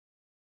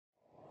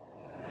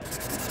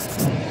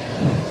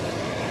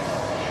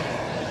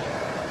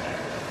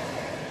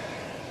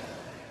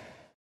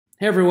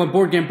Hey everyone,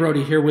 Boardgame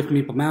Brody here with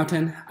Meeple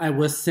Mountain. I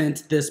was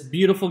sent this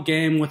beautiful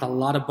game with a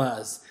lot of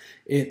buzz.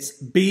 It's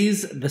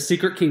Bees, the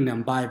Secret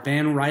Kingdom by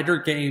Van Ryder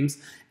Games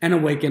and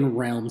Awaken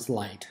Realms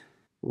Light.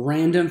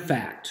 Random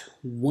fact,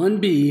 one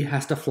bee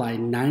has to fly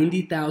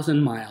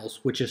 90,000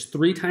 miles, which is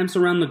 3 times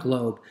around the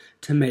globe,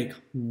 to make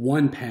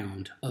 1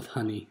 pound of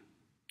honey.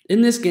 In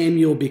this game,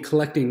 you will be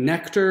collecting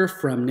nectar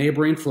from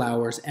neighboring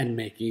flowers and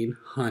making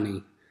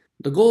honey.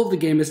 The goal of the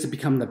game is to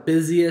become the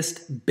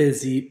busiest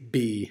busy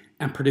bee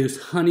and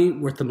produce honey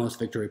worth the most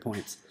victory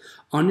points.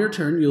 On your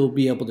turn, you'll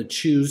be able to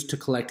choose to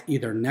collect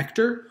either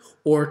nectar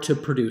or to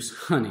produce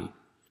honey.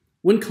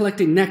 When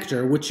collecting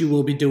nectar, which you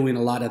will be doing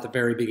a lot at the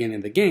very beginning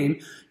of the game,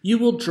 you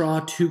will draw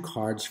 2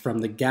 cards from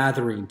the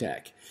gathering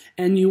deck,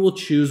 and you will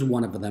choose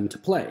one of them to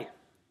play.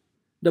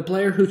 The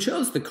player who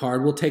chose the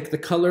card will take the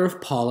color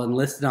of pollen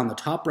listed on the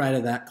top right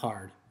of that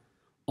card.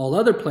 All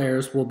other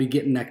players will be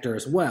getting nectar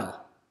as well,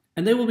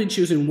 and they will be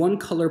choosing one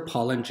color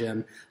pollen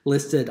gem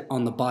listed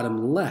on the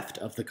bottom left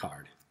of the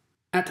card.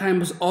 At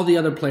times, all the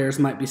other players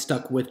might be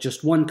stuck with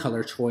just one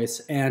color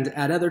choice, and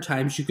at other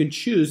times you can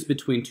choose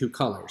between 2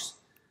 colors.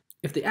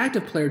 If the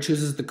active player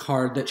chooses the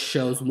card that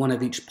shows one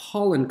of each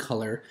pollen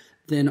color,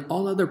 then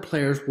all other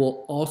players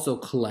will also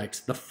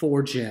collect the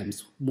 4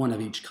 gems, one of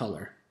each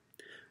color.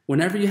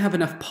 Whenever you have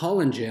enough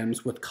pollen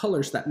gems with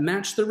colors that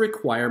match the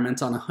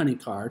requirements on a honey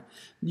card,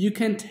 you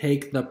can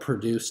take the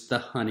produce the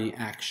honey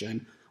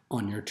action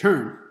on your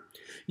turn.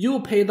 You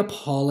will pay the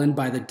pollen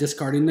by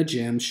discarding the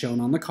gems shown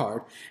on the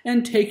card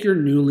and take your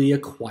newly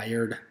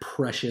acquired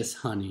precious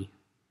honey.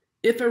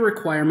 If a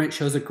requirement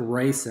shows a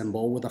gray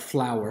symbol with a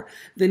flower,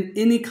 then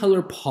any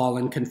color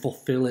pollen can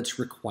fulfill its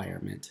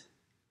requirement.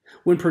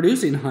 When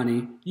producing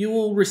honey, you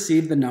will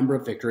receive the number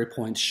of victory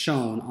points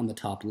shown on the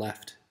top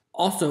left.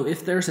 Also,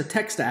 if there's a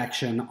text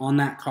action on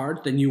that card,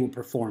 then you will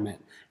perform it.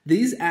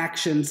 These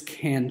actions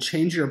can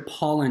change your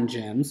pollen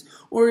gems,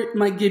 or it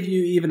might give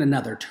you even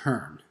another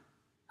turn.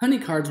 Honey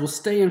cards will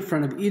stay in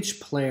front of each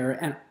player,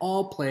 and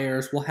all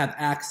players will have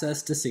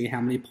access to see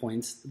how many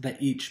points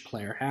that each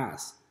player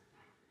has.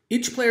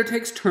 Each player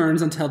takes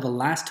turns until the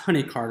last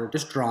honey card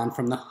is drawn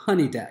from the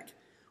honey deck.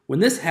 When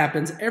this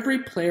happens, every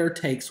player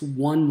takes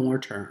 1 more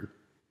turn.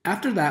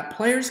 After that,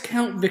 players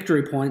count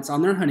victory points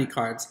on their honey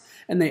cards,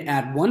 and they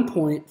add 1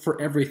 point for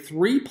every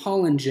 3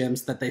 pollen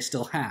gems that they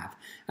still have,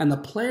 and the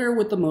player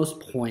with the most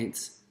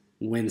points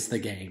wins the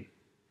game.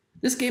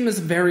 This game is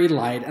very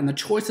light, and the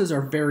choices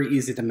are very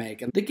easy to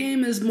make, and the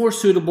game is more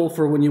suitable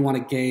for when you want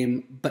a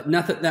game, but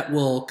nothing that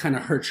will kind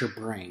of hurt your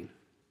brain.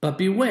 But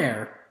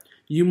beware,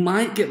 you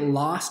might get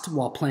lost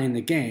while playing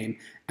the game,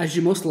 as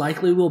you most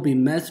likely will be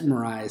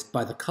mesmerized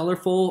by the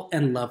colorful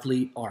and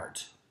lovely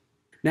art.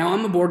 Now,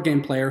 I'm a board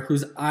game player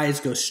whose eyes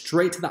go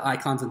straight to the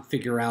icons and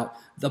figure out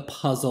the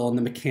puzzle and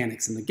the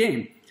mechanics in the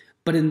game.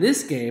 But in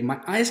this game, my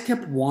eyes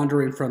kept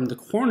wandering from the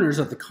corners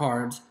of the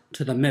cards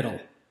to the middle.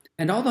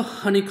 And all the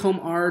honeycomb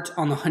art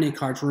on the honey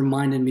cards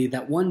reminded me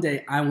that one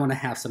day I want to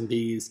have some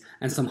bees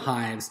and some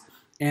hives,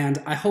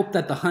 and I hope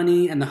that the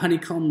honey and the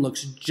honeycomb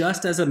looks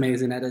just as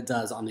amazing as it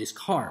does on these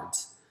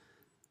cards.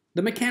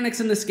 The mechanics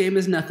in this game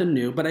is nothing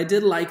new, but I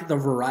did like the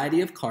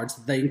variety of cards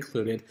that they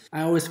included.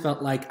 I always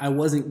felt like I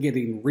wasn't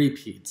getting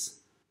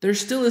repeats. There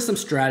still is some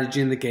strategy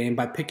in the game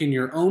by picking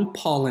your own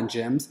pollen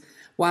gems,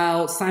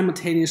 while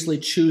simultaneously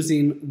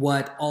choosing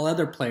what all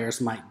other players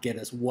might get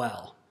as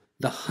well.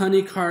 The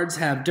honey cards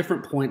have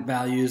different point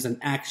values and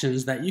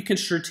actions that you can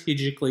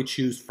strategically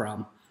choose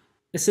from.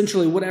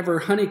 Essentially, whatever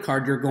honey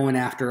card you're going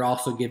after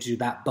also gives you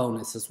that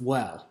bonus as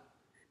well.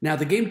 Now,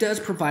 the game does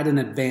provide an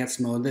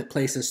advanced mode that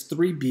places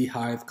 3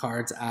 beehive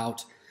cards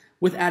out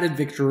with added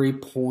victory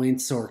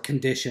points or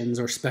conditions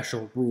or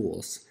special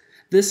rules.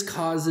 This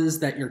causes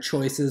that your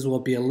choices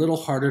will be a little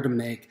harder to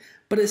make,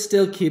 but it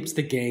still keeps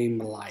the game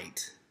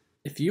light.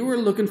 If you are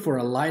looking for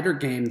a lighter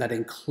game that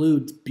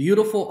includes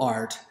beautiful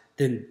art,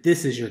 then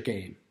this is your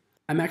game.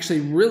 I'm actually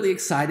really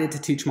excited to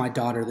teach my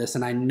daughter this,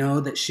 and I know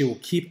that she will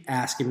keep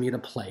asking me to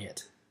play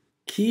it.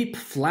 Keep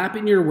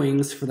flapping your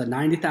wings for the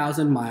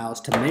 90,000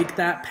 miles to make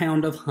that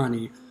pound of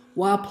honey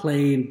while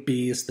playing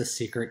Bees, the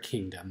Secret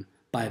Kingdom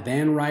by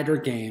Van Ryder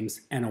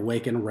Games and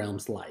Awaken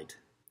Realms Light.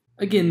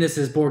 Again, this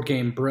is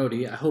Boardgame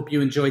Brody. I hope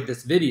you enjoyed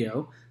this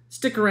video.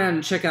 Stick around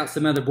and check out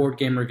some other board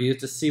game reviews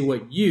to see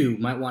what you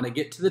might want to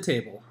get to the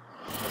table.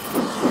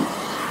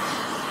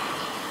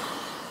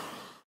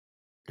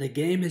 The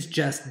game is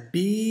just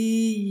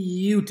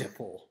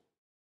bee-utiful.